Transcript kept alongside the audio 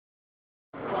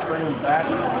bring them back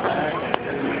to the back,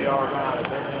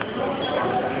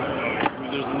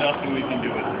 There's nothing we can do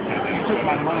with it. You took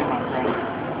my money, my friend.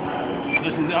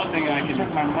 There's nothing I can do. You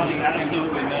took my money.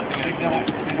 Absolutely nothing I can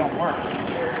do. They don't work.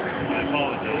 I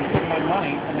apologize. You took my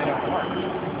money and they don't work.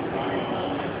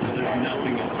 There's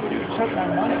nothing I can do. You took my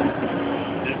money.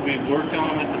 If we worked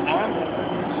on them at the time,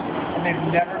 and they've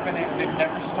never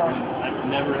started. I've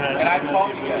never had. And I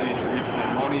called you guys. To reach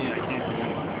my money. I can't do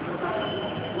anything.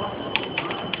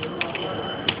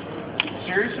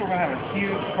 Seriously, we're gonna have a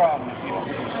huge problem if you don't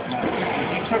fix this matter.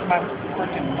 You took my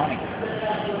freaking money.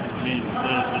 I mean,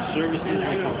 the services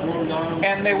were performed on them.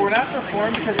 And they were not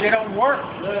performed because they don't work.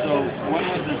 So when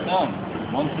was this done?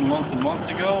 Months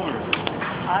ago, or?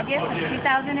 August of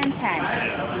 2010.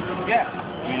 Yes.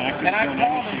 I mean, I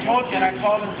called and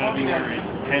told you. February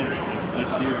 10th this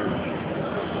year.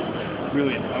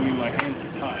 Really, I mean, my hands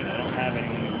are tied. I don't have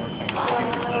anyone who works on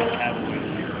computers. I don't have a way to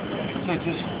do it. So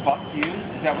just fuck you?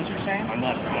 Is that what you're saying? I'm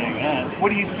not saying that.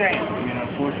 What are you saying? I mean,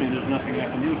 unfortunately, there's nothing I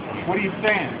can do. What are you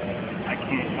saying? I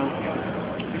can't help you.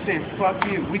 You're saying fuck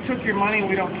you. We took your money and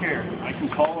we don't care. I can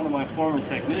call one of my former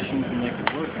technicians and they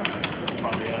could work on it.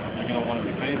 Probably they're going to want to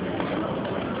be paid for it.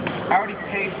 I already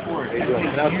paid for it.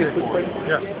 I paid you for it.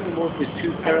 Yeah. Mostly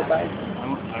 2 terabytes.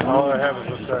 All I have is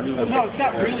what's that. No, it's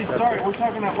not really sorry. We're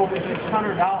talking about over $600.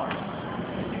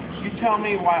 You tell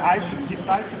me why I should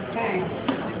pay,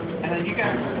 and then you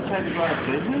guys decide to go out of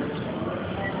business?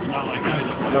 Not like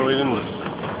I No, we didn't.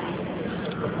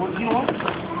 Well, you know what?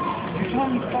 You're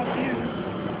telling me fuck you.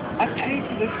 I paid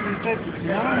for this and you said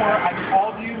no more. I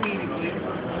called you immediately,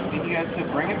 and you guys said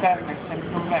bring it back next time you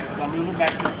come back, because I'm moving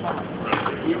back this summer.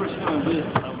 If we were still in business,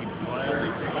 I would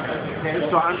gladly. Okay,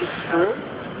 so I'm just screwed?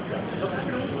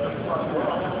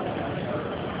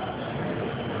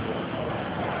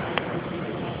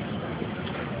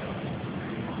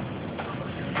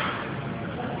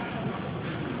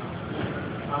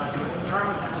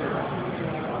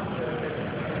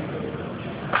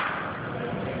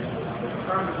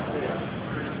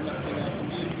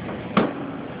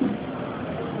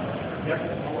 Yep,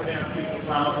 we're down to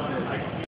 2,000.